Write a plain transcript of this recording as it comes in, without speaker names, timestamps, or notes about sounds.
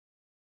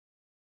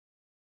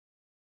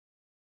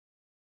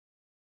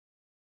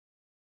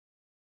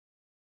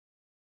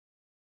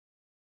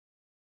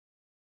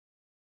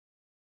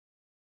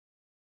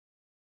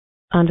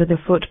Under the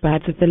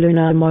footpads of the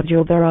lunar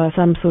module there are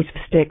some sort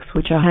of sticks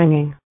which are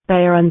hanging.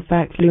 They are in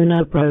fact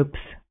lunar probes.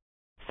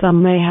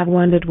 Some may have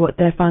wondered what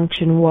their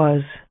function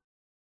was.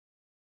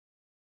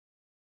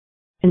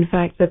 In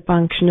fact, the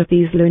function of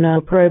these lunar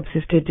probes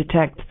is to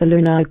detect the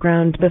lunar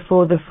ground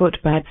before the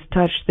footpads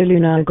touch the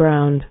lunar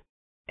ground.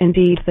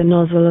 Indeed, the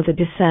nozzle of the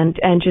descent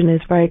engine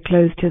is very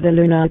close to the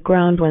lunar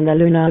ground when the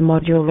lunar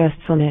module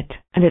rests on it,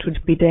 and it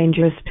would be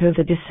dangerous to have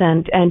the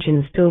descent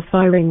engine still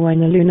firing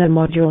when the lunar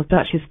module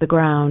touches the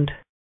ground.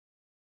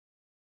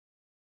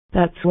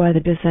 That's why the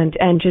descent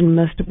engine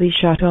must be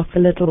shut off a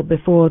little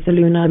before the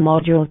lunar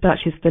module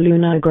touches the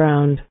lunar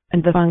ground,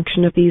 and the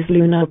function of these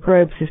lunar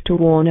probes is to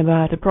warn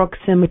about the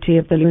proximity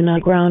of the lunar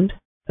ground.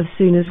 As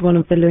soon as one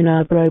of the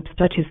lunar probes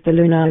touches the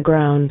lunar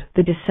ground,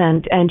 the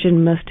descent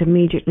engine must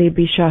immediately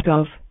be shut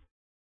off.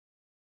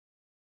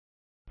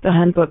 The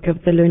handbook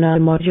of the lunar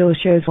module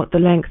shows what the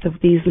length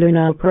of these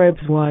lunar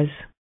probes was.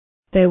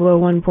 They were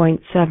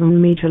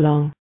 1.7 meter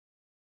long.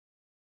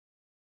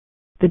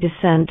 The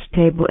descent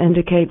table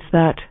indicates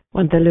that,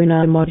 when the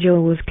lunar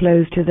module was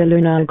close to the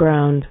lunar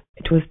ground,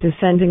 it was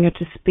descending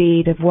at a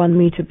speed of 1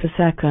 meter per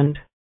second.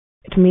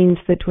 It means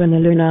that when the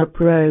lunar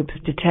probes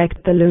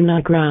detect the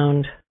lunar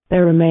ground,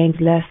 there remains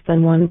less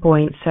than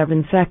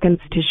 1.7 seconds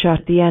to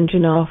shut the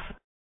engine off.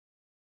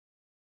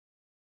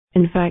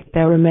 In fact,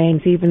 there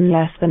remains even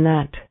less than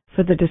that,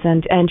 for the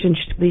descent engine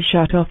should be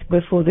shut off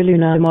before the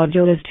lunar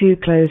module is too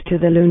close to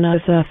the lunar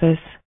surface.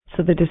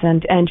 So the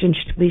descent engine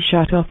should be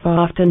shut off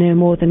after no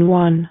more than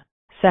 1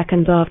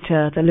 second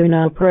after the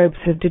lunar probes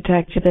have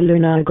detected the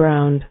lunar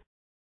ground.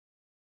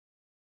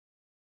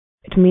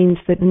 It means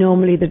that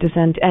normally the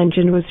descent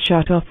engine was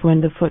shut off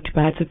when the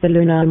footpads of the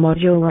lunar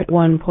module were at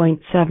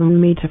 1.7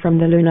 meter from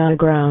the lunar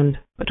ground,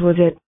 but was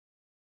it?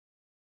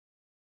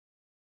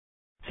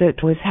 So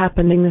it was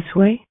happening this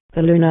way.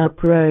 The lunar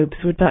probes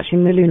were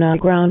touching the lunar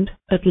ground,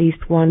 at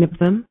least one of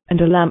them, and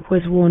a lamp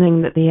was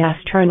warning that the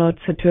astronauts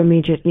had to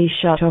immediately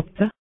shut off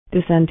the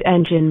descent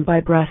engine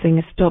by pressing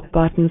a stop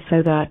button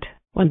so that,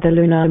 when the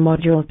lunar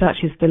module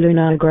touches the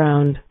lunar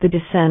ground, the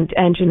descent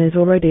engine is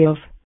already off.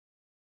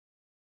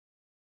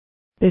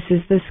 This is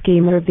the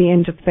schema of the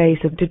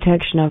interface of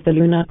detection of the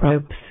lunar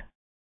probes.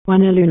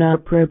 When a lunar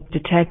probe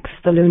detects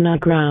the lunar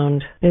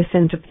ground, this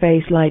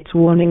interface lights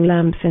warning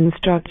lamps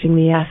instructing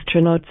the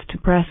astronauts to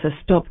press a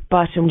stop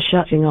button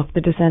shutting off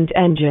the descent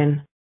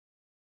engine.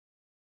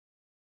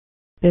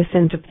 This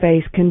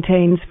interface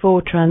contains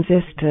 4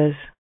 transistors.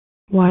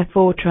 Why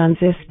 4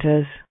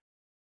 transistors?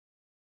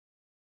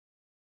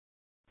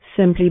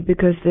 Simply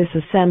because this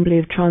assembly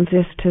of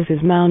transistors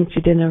is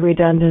mounted in a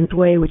redundant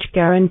way which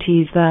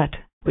guarantees that,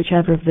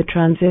 whichever of the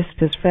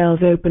transistors fails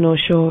open or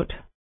short,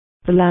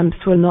 the lamps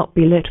will not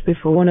be lit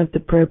before one of the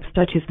probes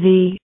touches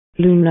the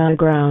lunar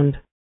ground.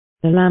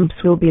 The lamps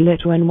will be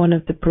lit when one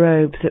of the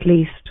probes at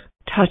least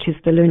touches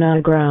the lunar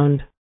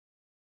ground.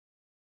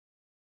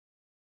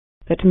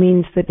 That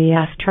means that the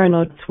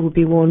astronauts will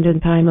be warned in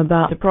time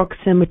about the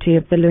proximity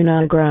of the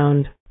lunar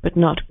ground, but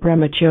not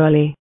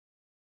prematurely.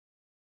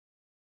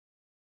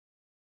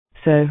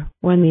 So,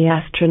 when the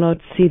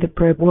astronauts see the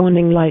probe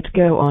warning light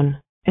go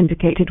on,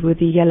 indicated with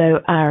the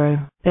yellow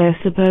arrow, they are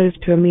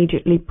supposed to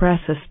immediately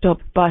press a stop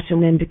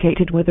button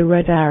indicated with a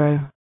red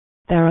arrow.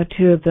 There are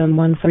 2 of them,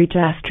 one for each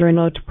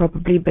astronaut,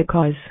 probably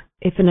because,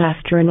 if an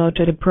astronaut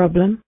had a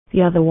problem,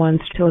 the other one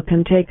still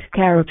can take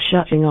care of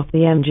shutting off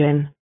the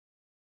engine.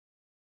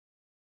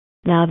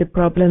 Now the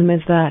problem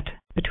is that,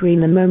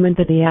 between the moment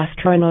that the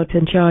astronaut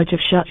in charge of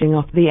shutting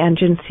off the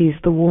engine sees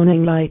the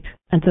warning light,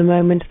 and the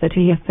moment that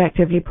he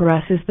effectively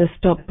presses the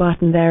stop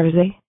button, there is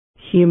a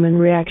human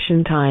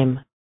reaction time.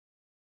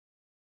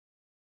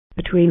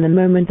 Between the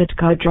moment that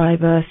car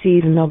driver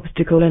sees an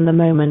obstacle and the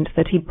moment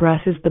that he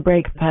presses the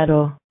brake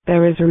pedal,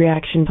 there is a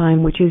reaction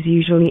time which is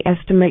usually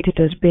estimated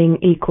as being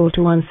equal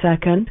to 1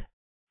 second.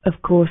 Of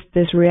course,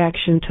 this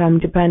reaction time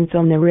depends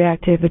on the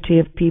reactivity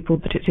of people,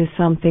 but it is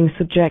something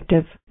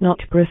subjective, not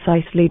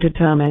precisely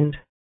determined.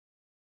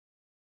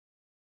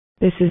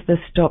 This is the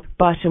stop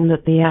button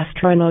that the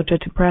astronaut are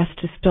to press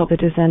to stop the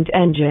descent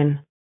engine.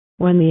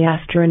 When the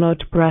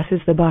astronaut presses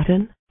the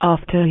button,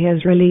 after he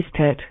has released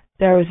it,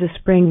 there is a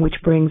spring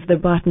which brings the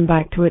button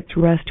back to its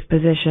rest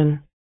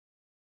position.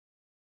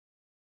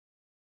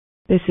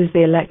 This is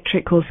the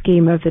electrical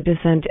schema of the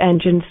descent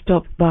engine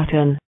stop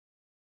button.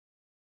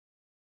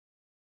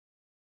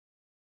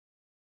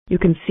 You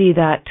can see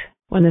that,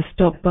 when the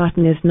stop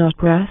button is not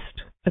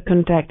pressed, the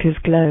contact is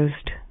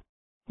closed.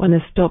 When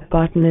the stop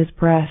button is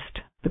pressed,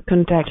 the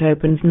contact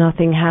opens,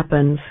 nothing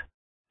happens.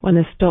 When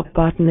the stop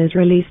button is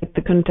released,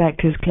 the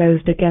contact is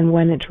closed again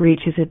when it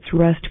reaches its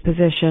rest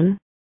position.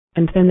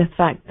 And then the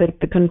fact that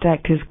the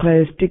contact is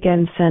closed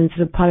again sends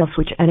a pulse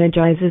which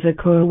energizes a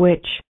core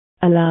which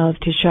allows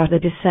to shut the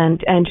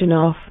descent engine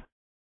off.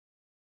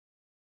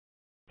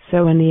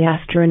 So when the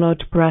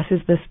astronaut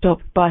presses the stop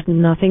button,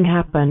 nothing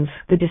happens.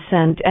 The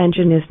descent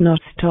engine is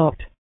not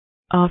stopped.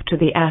 After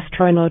the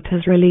astronaut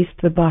has released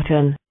the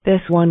button,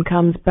 this one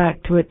comes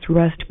back to its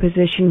rest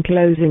position,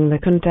 closing the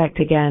contact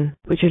again,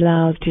 which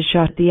allows to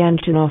shut the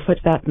engine off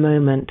at that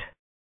moment.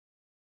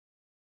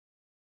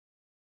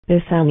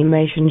 This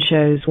animation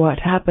shows what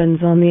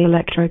happens on the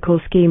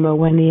electrical schema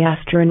when the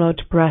astronaut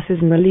presses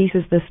and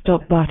releases the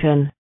stop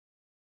button.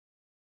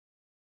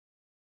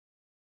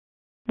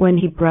 When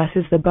he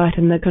presses the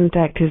button, the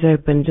contact is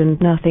opened and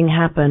nothing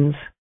happens.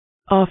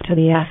 After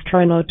the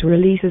astronaut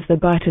releases the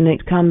button,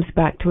 it comes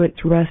back to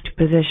its rest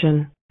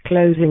position,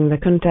 closing the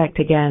contact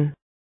again.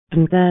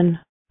 And then,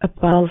 a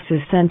pulse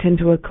is sent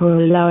into a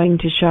coil, allowing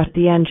to shut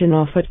the engine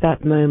off at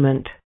that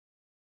moment.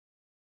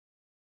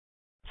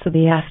 So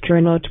the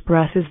astronaut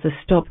presses the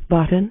stop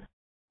button.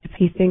 If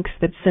he thinks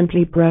that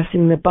simply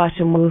pressing the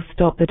button will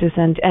stop the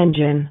descent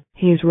engine,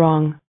 he's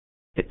wrong.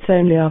 It's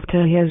only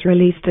after he has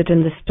released it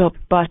and the stop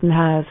button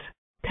has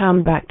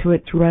come back to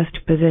its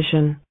rest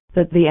position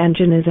that the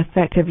engine is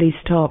effectively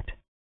stopped.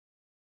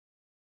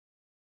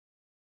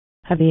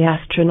 Have the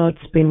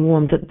astronauts been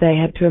warned that they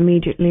had to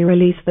immediately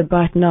release the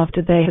button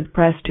after they had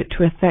pressed it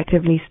to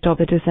effectively stop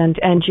the descent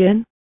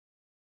engine?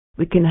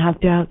 We can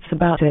have doubts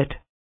about it.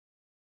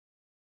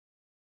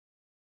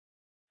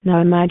 Now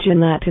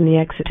imagine that in the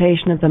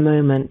excitation of the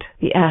moment,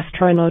 the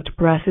astronaut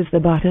presses the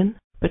button,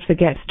 but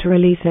forgets to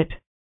release it.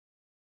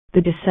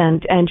 The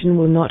descent engine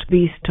will not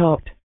be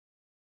stopped.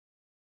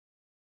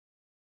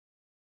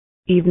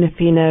 Even if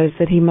he knows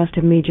that he must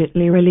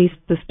immediately release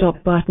the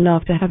stop button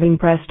after having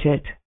pressed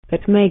it,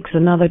 that makes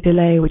another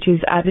delay which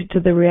is added to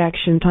the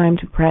reaction time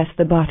to press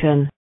the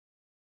button.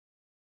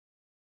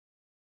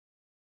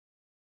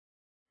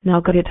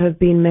 Now, could it have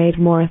been made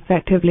more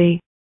effectively?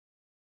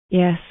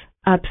 Yes,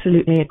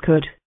 absolutely it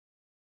could.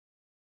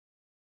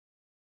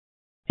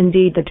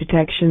 Indeed, the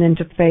detection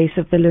interface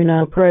of the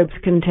lunar probes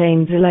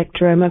contains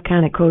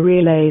electromechanical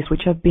relays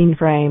which have been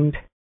framed.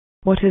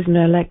 What is an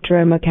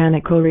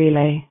electromechanical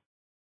relay?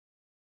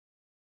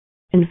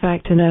 In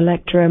fact, an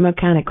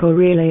electromechanical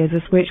relay is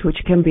a switch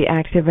which can be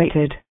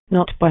activated,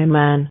 not by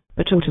man,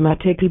 but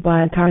automatically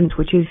by a current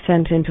which is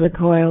sent into a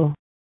coil.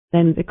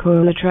 Then the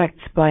coil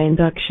attracts by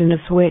induction a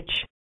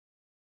switch.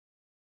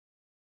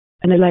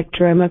 An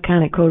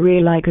electromechanical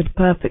relay could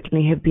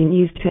perfectly have been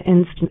used to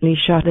instantly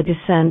shut the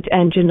descent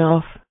engine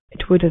off.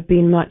 It would have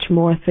been much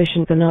more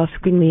efficient than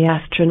asking the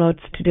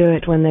astronauts to do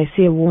it when they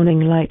see a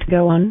warning light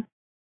go on.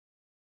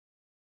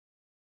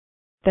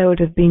 There would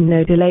have been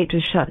no delay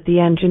to shut the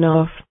engine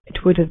off.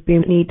 It would have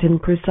been neat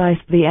and precise.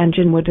 The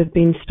engine would have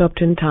been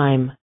stopped in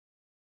time.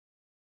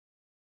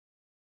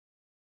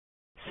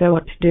 So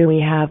what do we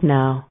have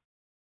now?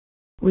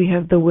 We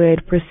have the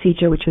weird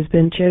procedure which has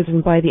been chosen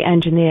by the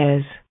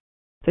engineers.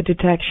 The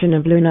detection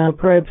of lunar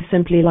probe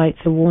simply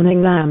lights a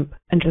warning lamp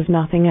and does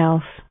nothing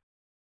else.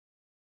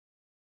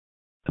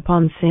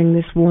 Upon seeing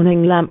this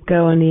warning lamp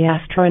go on, the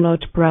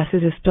astronaut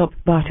presses a stop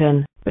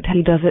button, but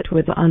he does it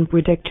with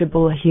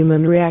unpredictable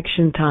human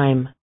reaction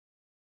time.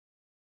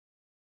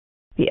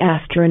 The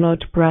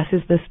astronaut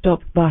presses the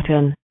stop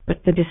button,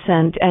 but the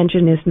descent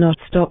engine is not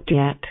stopped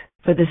yet,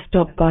 for the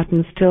stop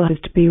button still has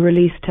to be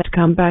released to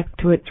come back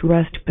to its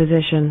rest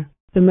position.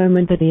 The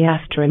moment that the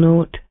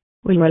astronaut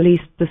will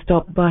release the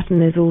stop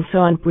button is also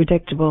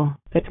unpredictable.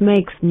 That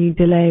makes new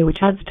delay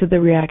which adds to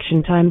the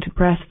reaction time to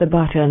press the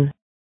button.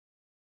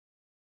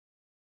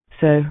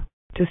 So,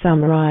 to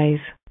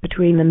summarize,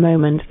 between the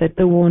moment that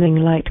the warning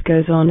light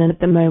goes on and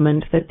the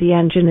moment that the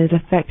engine is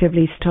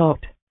effectively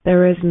stopped,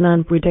 there is an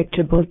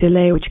unpredictable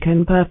delay which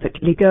can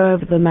perfectly go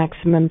over the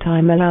maximum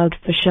time allowed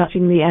for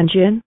shutting the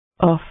engine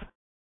off.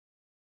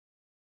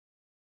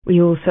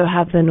 We also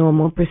have the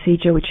normal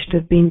procedure which should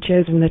have been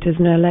chosen, that is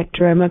an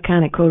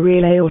electromechanical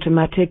relay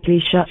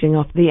automatically shutting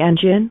off the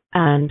engine,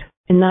 and,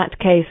 in that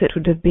case, it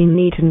would have been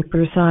neat and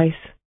precise.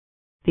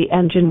 The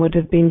engine would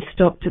have been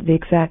stopped at the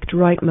exact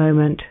right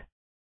moment.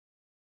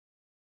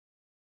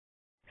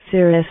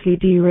 Seriously,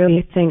 do you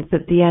really think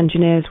that the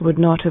engineers would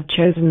not have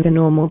chosen the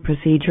normal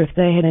procedure if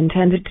they had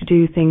intended to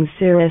do things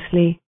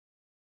seriously?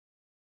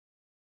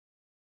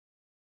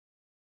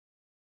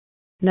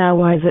 Now,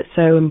 why is it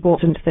so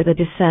important that the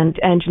descent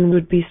engine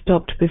would be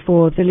stopped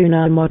before the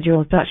lunar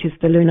module touches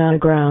the lunar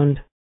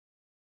ground?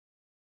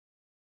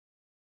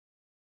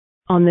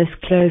 On this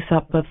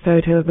close-up of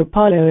photo of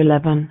Apollo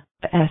 11,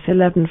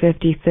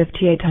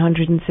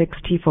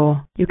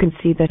 S1150-5864, you can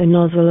see that the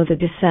nozzle of the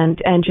descent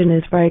engine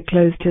is very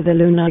close to the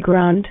lunar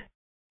ground.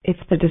 If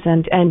the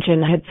descent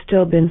engine had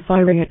still been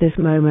firing at this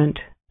moment,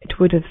 it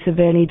would have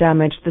severely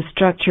damaged the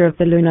structure of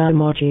the lunar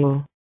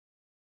module.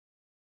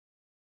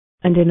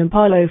 And in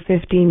Apollo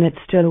 15 it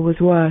still was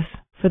worse,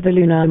 for the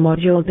lunar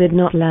module did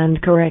not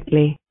land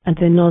correctly, and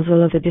the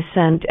nozzle of the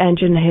descent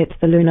engine hit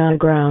the lunar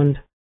ground.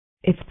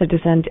 If the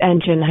descent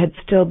engine had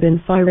still been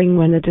firing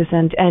when the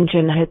descent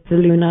engine hit the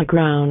lunar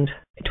ground,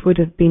 it would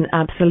have been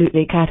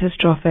absolutely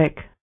catastrophic.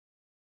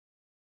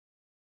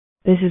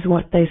 This is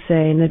what they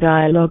say in the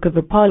dialogue of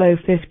Apollo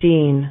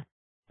 15.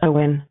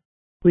 Owen,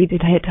 we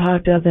did hit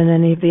harder than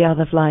any of the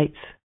other flights.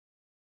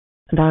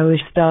 And I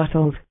was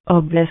startled,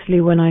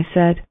 obviously, when I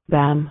said,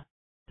 bam,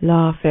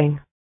 laughing.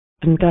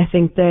 And I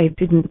think they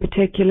didn't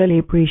particularly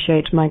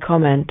appreciate my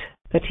comment,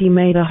 that he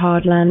made a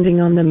hard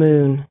landing on the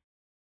moon.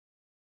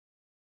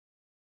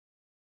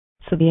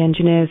 So the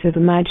engineers have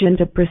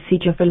imagined a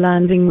procedure for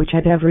landing which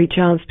had every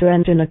chance to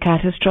end in a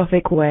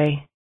catastrophic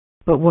way.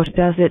 But what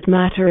does it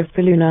matter if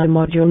the lunar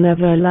module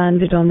never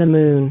landed on the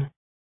moon?